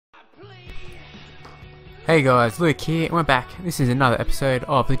Hey guys, Luke here, and we're back. This is another episode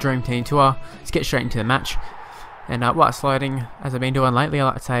of the Dream Team Tour. Let's get straight into the match. And while sliding, as I've been doing lately, I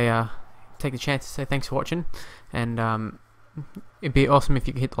like to say, take the chance to say thanks for watching. And it'd be awesome if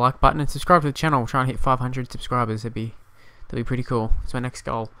you could hit the like button and subscribe to the channel. We're trying to hit 500 subscribers. That'd be pretty cool. It's my next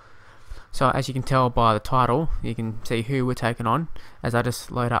goal. So as you can tell by the title, you can see who we're taking on. As I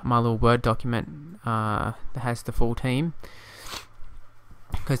just load up my little Word document that has the full team.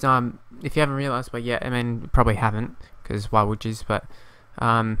 Because if you haven't realised by yet, I mean, you probably haven't, because why would you? But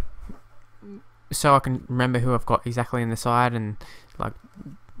so I can remember who I've got exactly in the side, and like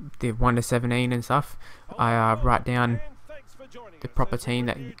the 1 to 17 and stuff, I write down the proper team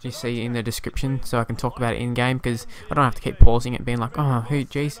that you see in the description, so I can talk about it in game. Because I don't have to keep pausing it, being like, oh,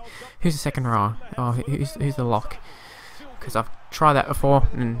 who's the second row? Oh, who's the lock? Because I've tried that before,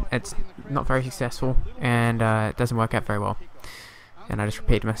 and it's not very successful, and it doesn't work out very well. And I just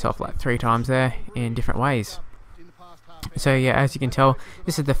repeated myself like 3 times there in different ways. So yeah, as you can tell,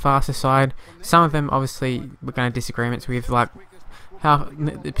 this is the fastest side. Some of them obviously we're going to disagreements with, like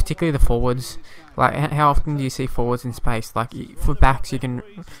particularly the forwards. Like how often do you see forwards in space? Like for backs, you can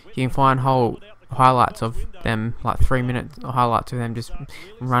find whole highlights of them, like 3-minute highlights of them just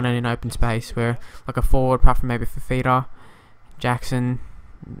running in open space. Where like a forward, apart from maybe Fifita, Jackson,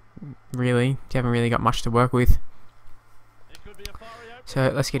 really, you haven't really got much to work with. So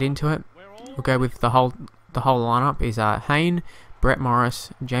let's get into it. We'll go with the whole lineup is Hayne, Brett Morris,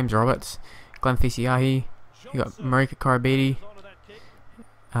 James Roberts, Glen Fisiiahi. You got Marika Koroibete.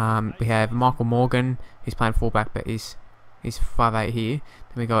 We have Michael Morgan, who's playing fullback, but he's 5'8" here.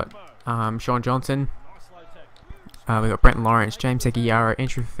 Then we got Shaun Johnson. We got Brenton Lawrence, James Segeyaro,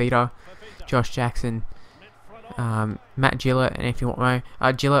 Fifita, Josh Jackson, Matt Gillett, and if you want more,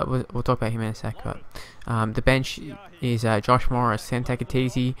 Gillett, we'll talk about him in a sec. But the bench is Josh Morris,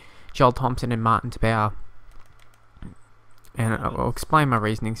 Tagataese, Thompson, and Martin Taupau. And I'll explain my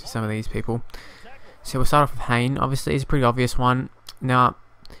reasonings for some of these people. So we'll start off with Hayne. Obviously, he's a pretty obvious one. Now,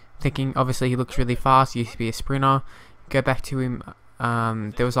 thinking obviously he looks really fast. He used to be a sprinter. Go back to him.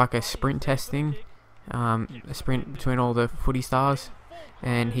 There was like a sprint testing, a sprint between all the footy stars,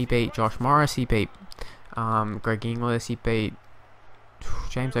 and he beat Josh Morris. He beat Greg Inglis. He beat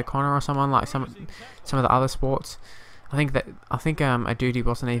James O'Connor or someone, like some of the other sports. I think a dude he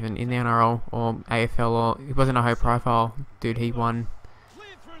wasn't even in the NRL or AFL, or he wasn't a high profile dude. He won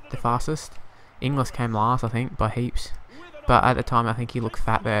the fastest. Inglis came last, I think, by heaps. But at the time, I think he looked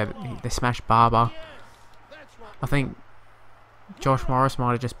fat there. They smashed Barber. I think Josh Morris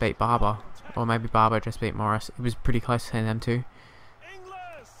might have just beat Barber, or maybe Barber just beat Morris. It was pretty close between them two.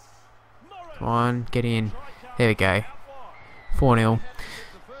 Come on, get in. There we go. 4-0.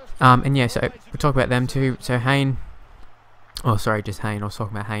 And yeah, so we'll talk about them too. So Hayne. Oh, sorry, just Hayne. I was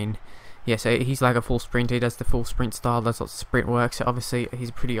talking about Hayne. Yeah, so he's like a full sprinter. He does the full sprint style, does lots of sprint work. So obviously, he's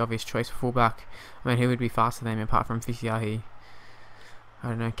a pretty obvious choice for fullback. I mean, who would be faster than him apart from Fisiiahi? I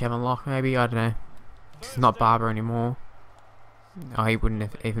don't know, Kevin Locke maybe? I don't know. He's not Barber anymore. Oh, he wouldn't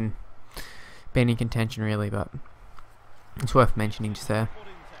have even been in contention really, but it's worth mentioning just there.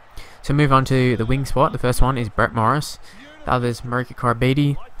 So move on to the wing spot. The first one is Brett Morris. The other is Marika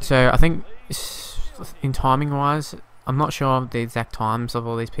Koroibete. So I think in timing wise, I'm not sure the exact times of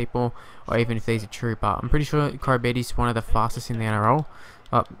all these people, or even if these are true, but I'm pretty sure Koroibete's one of the fastest in the NRL.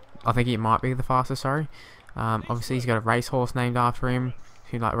 I think he might be the fastest, sorry. Obviously he's got a racehorse named after him,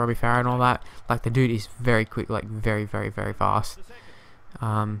 like Robbie Farah and all that. Like the dude is very quick, like very, very, very fast.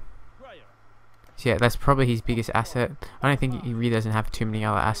 So yeah, that's probably his biggest asset. I don't think he really doesn't have too many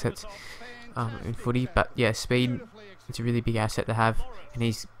other assets in footy, but yeah, speed, it's a really big asset to have, and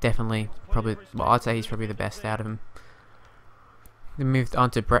he's definitely probably, well, I'd say he's probably the best out of them. Then moved on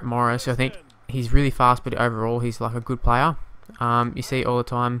to Brett Morris. I think he's really fast, but overall he's like a good player. You see all the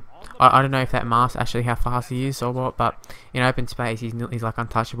time. I don't know if that masks actually how fast he is or what, but in open space he's like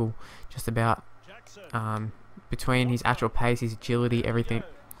untouchable, just about. Between his actual pace, his agility, everything.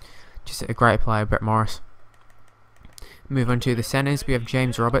 Just a great player, Brett Morris. Move on to the centres. We have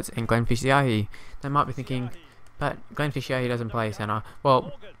James Roberts and Glen Fisiiahi. They might be thinking, but Glen Fisiiahi doesn't play centre.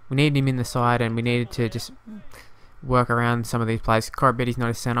 Well, we needed him in the side, and we needed to just work around some of these plays. Koroibete's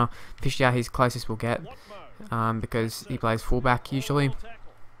not a centre. Fisiiahi's closest we'll get, because he plays fullback usually.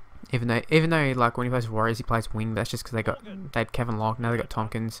 Even though like when he plays Warriors, he plays wing. That's just because they had Kevin Locke. Now they got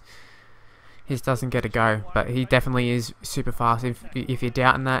Tompkins. His doesn't get a go, but he definitely is super fast. If you're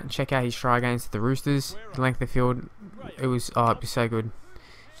doubting that, check out his try against the Roosters. The length of the field, it was so good,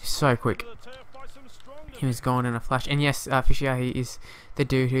 so quick. He was gone in a flash. And yes, Fisiiahi is the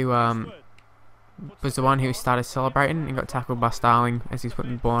dude who was the one who started celebrating and got tackled by Starling as he's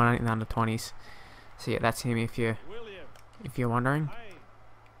putting the ball on in the under-20s. So yeah, that's him if you're wondering.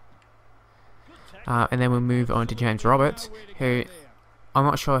 And then we'll move on to James Roberts, who I'm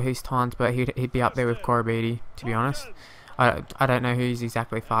not sure his times, but he'd be up there with Koroibete, to be honest. I don't know who's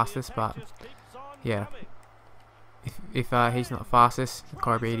exactly fastest, but yeah, if he's not fastest,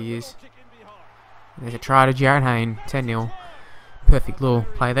 Koroibete is. There's a try to Jarryd Hayne, 10-0. Perfect little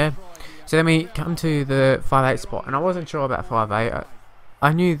play there. So then we come to the 5'8" spot, and I wasn't sure about 5'8".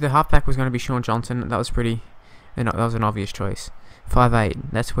 I knew the halfback was going to be Shaun Johnson. That was that was an obvious choice.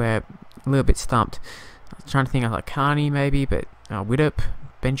 5'8", that's where a little bit stumped. I was trying to think of like Carney maybe, but Widdop,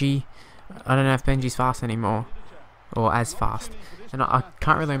 Benji. I don't know if Benji's fast anymore, or as fast. And I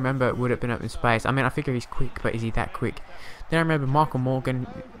can't really remember Widdop been up in space. I mean, I figure he's quick, but is he that quick? Then I remember Michael Morgan.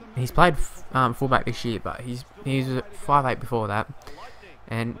 He's played fullback this year, but he was 5'8" before that,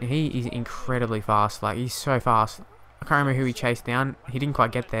 and he is incredibly fast. Like, he's so fast. I can't remember who he chased down. He didn't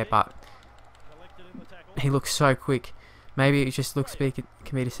quite get there, but he looks so quick. Maybe it just looks can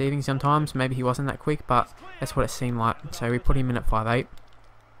be deceiving sometimes. Maybe he wasn't that quick, but that's what it seemed like. So we put him in at 5'8",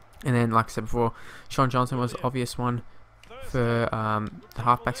 and then, like I said before, Shaun Johnson was the obvious one for the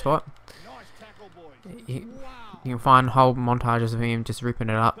halfback spot. You can find whole montages of him just ripping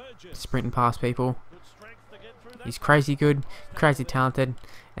it up, sprinting past people. He's crazy good, crazy talented,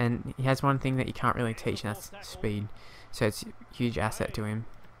 and he has one thing that you can't really teach, and that's speed. So it's a huge asset to him.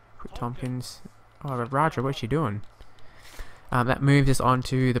 Quick Tompkins. Oh, Roger, what you doing? That moves us on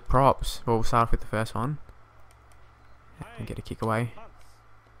to the props. Well, we'll start off with the first one. And get a kick away.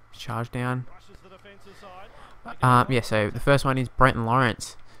 Charge down. Yeah, so the first one is Brenton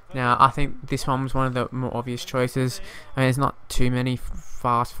Lawrence. Now, I think this one was one of the more obvious choices. I mean, there's not too many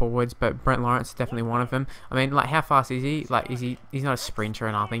fast forwards, but Brenton Lawrence is definitely one of them. I mean, like, how fast is he? Like, he's not a sprinter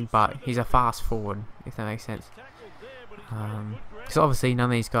or nothing, but he's a fast forward, if that makes sense. Because obviously none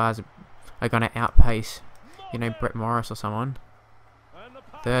of these guys are going to outpace, you know, Brett Morris or someone.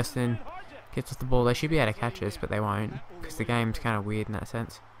 Thurston gets off the ball. They should be able to catch us, but they won't, because the game's kind of weird in that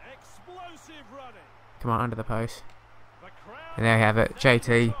sense. Come on, under the post. And there we have it.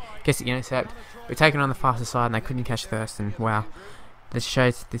 JT gets the intercept. We're taking on the faster side, and they couldn't catch Thurston. Wow, this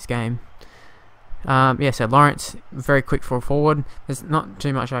shows this game. Yeah, so Lawrence, very quick for a forward. There's not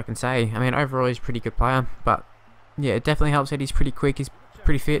too much I can say. I mean, overall he's a pretty good player, but yeah, it definitely helps that he's pretty quick. He's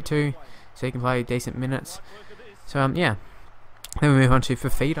pretty fit too, so he can play decent minutes. So yeah. Then we move on to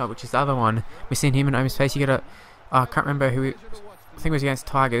Fifita, which is the other one. We've seen him in open space. You got I can't remember who. I think it was against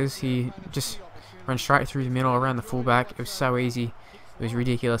Tigers. He just ran straight through the middle around the fullback. It was so easy. It was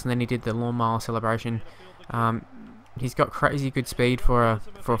ridiculous. And then he did the lawnmower celebration. He's got crazy good speed for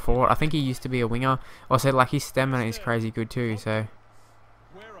a forward. I think he used to be a winger. Also, like, his stamina is crazy good too. So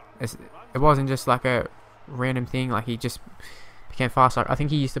it wasn't just like a random thing. Like, he just became fast. I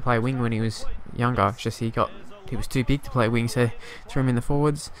think he used to play wing when he was younger. It's just he was too big to play wing, so threw him in the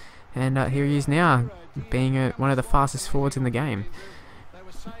forwards. And here he is now, being one of the fastest forwards in the game.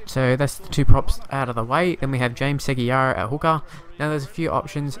 So that's the two props out of the way. Then we have James Segeyaro at hooker. Now there's a few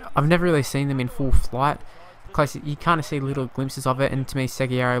options. I've never really seen them in full flight. Close, you kind of see little glimpses of it, and to me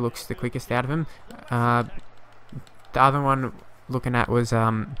Segeyaro looks the quickest out of him. The other one looking at was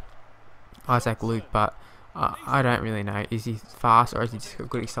Isaac Luke, but I don't really know. Is he fast, or is he just got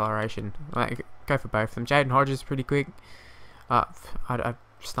good acceleration? Like, go for both of them. Jaden Hodges is pretty quick. I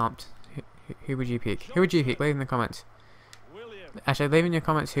stumped. Who would you pick? Who would you pick? Leave in the comments. Actually, leave in your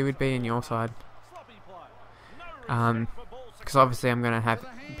comments who would be in your side. Because obviously I'm going to have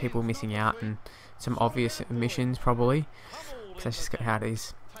people missing out and some obvious omissions probably. Because that's just how it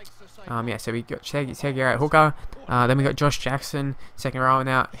is. Yeah, so we got Segeyaro at hooker. Then we got Josh Jackson, second row.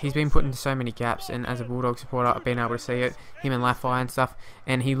 Now, he's been put into so many gaps, and as a Bulldog supporter, I've been able to see it. Him and Laffey and stuff.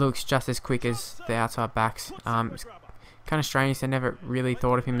 And he looks just as quick as the outside backs. It's kind of strange. I never really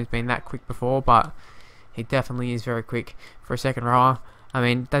thought of him as being that quick before, but he definitely is very quick for a second rower. I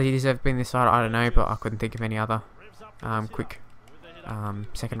mean, does he deserve to be in this side? I don't know, but I couldn't think of any other quick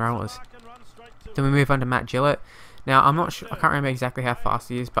second rowers. Then we move on to Matt Gillett. Now, I'm not sure, I can't remember exactly how fast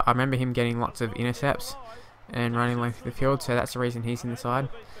he is, but I remember him getting lots of intercepts and running length of the field, so that's the reason he's in the side.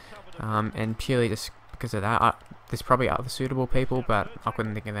 And purely just because of that, there's probably other suitable people, but I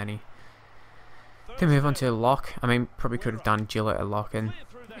couldn't think of any. Then move on to lock. I mean, probably could have done Gillett at lock and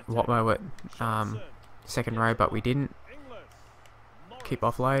Watmough at second row, but we didn't. Keep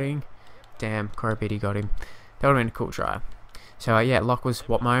offloading. Damn, Koroibete got him. That would have been a cool try. So yeah, lock was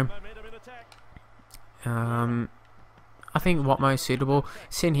Watmough. I think Watmough's suitable.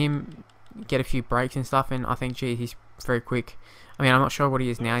 Seen him get a few breaks and stuff, and I think, gee, he's very quick. I mean, I'm not sure what he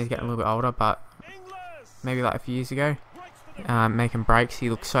is now. He's getting a little bit older, but maybe like a few years ago, making breaks. He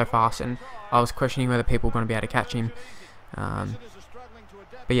looks so fast, and I was questioning whether people were going to be able to catch him.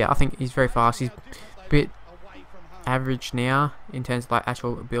 But yeah, I think he's very fast. He's a bit average now in terms of like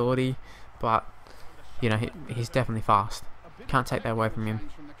actual ability, but you know, he's definitely fast. Can't take that away from him.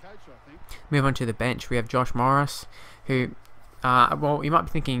 Move on to the bench. We have Josh Morris, who, well, you might be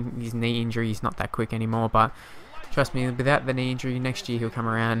thinking his knee injury is not that quick anymore, but trust me, without the knee injury, next year he'll come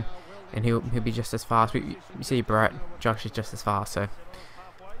around and he'll be just as fast. But you see, Brett, Josh is just as fast, so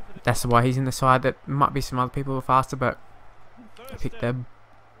that's why he's in the side. There might be some other people who are faster, but I picked them.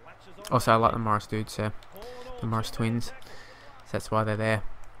 Also, I like the Morris dudes, so the Morris twins, so that's why they're there.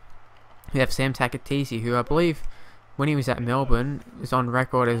 We have Sam Tagataese, who I believe when he was at Melbourne was on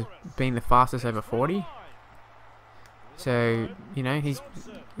record as being the fastest over 40. So you know, he's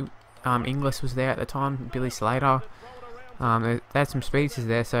Inglis was there at the time, Billy Slater. They had some speedsters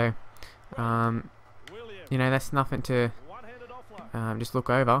there, so you know, that's nothing to just look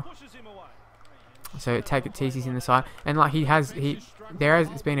over. So Tagataese's in the side, and like there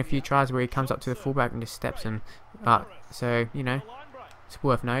has been a few tries where he comes up to the fullback and just steps him. So you know, it's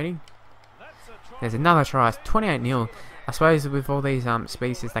worth noting. There's another try. It's 28-0. I suppose with all these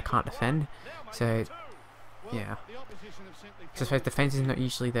speedsters, they can't defend. So yeah. So I suppose defense is not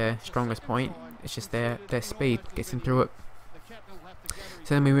usually their strongest point. It's just their speed gets them through it.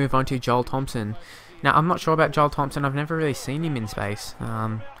 So then we move on to Joel Thompson. Now I'm not sure about Joel Thompson. I've never really seen him in space.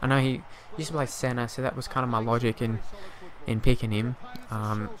 I know he used to play centre, so that was kind of my logic in picking him.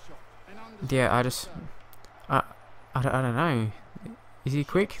 Yeah, I don't know. Is he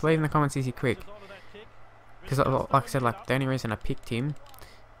quick? Leave in the comments. Is he quick? Because like I said, like the only reason I picked him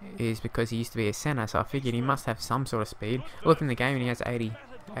is because he used to be a centre, so I figured he must have some sort of speed. I looked in the game and he has 80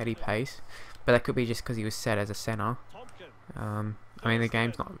 pace, but that could be just because he was set as a centre. I mean, the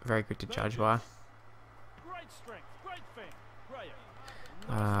game's not very good to judge by.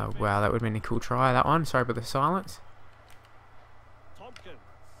 Wow, that would have been a cool try, that one. Sorry about the silence.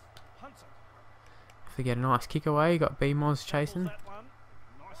 Forget a nice kick away. Got B-Moz chasing.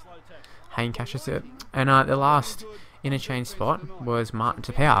 Hayne catches it. And the last interchange spot was Martin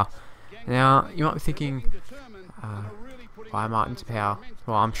Taupau. Now, you might be thinking, why Martin Taupau?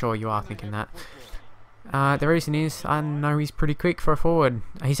 Well, I'm sure you are thinking that. The reason is, I know he's pretty quick for a forward.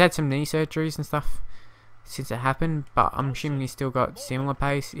 He's had some knee surgeries and stuff since it happened, but I'm assuming he's still got similar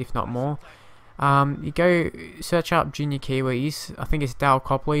pace, if not more. You go search up junior Kiwis. I think it's Dale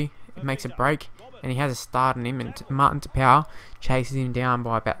Copley. It makes a break, and he has a start on him, and Martin Taupau chases him down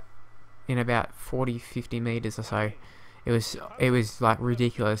by about 40-50 meters or so. It was like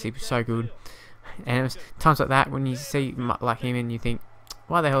ridiculous. He was so good, and it was times like that when you see like him and you think,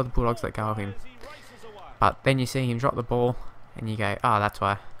 why the hell did the Bulldogs let go of him? But then you see him drop the ball and you go, oh, that's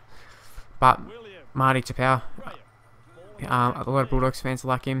why. But Marty Taupau, a lot of Bulldogs fans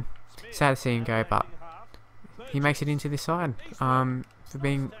like him. Sad to see him go, but he makes it into this side for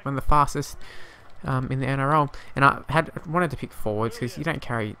being one of the fastest in the NRL. And I wanted to pick forwards because you don't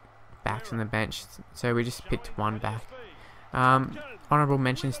carry backs on the bench, so we just picked one back. Honourable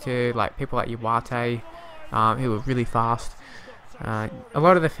mentions to like people like Iwate, who were really fast. A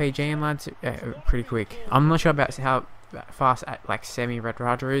lot of the Fijian lads are pretty quick. I'm not sure about how fast like Semi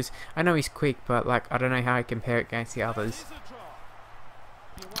Radradra is. I know he's quick, but like I don't know how I compare it against the others.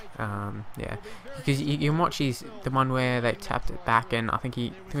 Yeah, because you watch the one where they tapped it back, and I think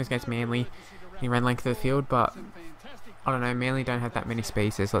it was against Manly. He ran length of the field, but I don't know, Manly don't have that many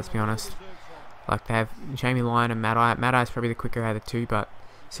speedsters, let's be honest. Like, they have Jamie Lyon and Matai. Matai's probably the quicker out of the two, but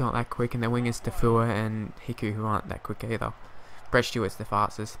still not that quick. And their wingers, Tafua and Hiku, who aren't that quick either. Brett Stewart's the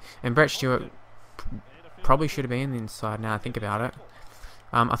fastest. And Brett Stewart probably should have been inside now I think about it.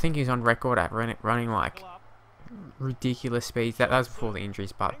 I think he's on record at running like ridiculous speeds. That was before the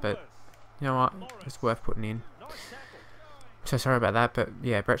injuries, but you know what? It's worth putting in. So sorry about that, but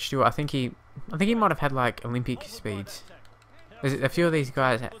yeah, Brett Stewart. I think he might have had like Olympic speeds. There's a few of these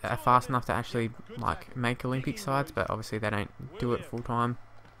guys are fast enough to actually like make Olympic sides, but obviously they don't do it full time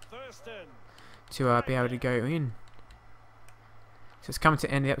to be able to go in. So it's coming to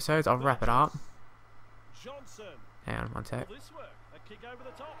the end of the episodes. I'll wrap it up. Hang on one sec.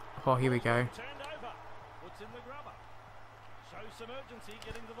 Oh, here we go.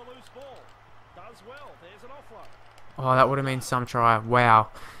 Oh, that would have been some try. Wow.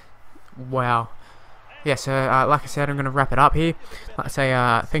 Wow. Yeah, so like I said, I'm going to wrap it up here. Like I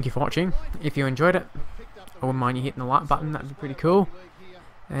say, thank you for watching. If you enjoyed it, I wouldn't mind you hitting the like button. That would be pretty cool.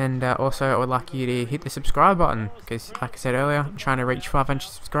 And also, I would like you to hit the subscribe button, because like I said earlier, I'm trying to reach 500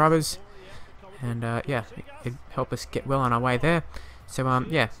 subscribers. And yeah, it'd help us get well on our way there. So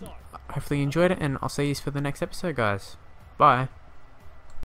yeah, hopefully you enjoyed it, and I'll see you for the next episode, guys. Bye.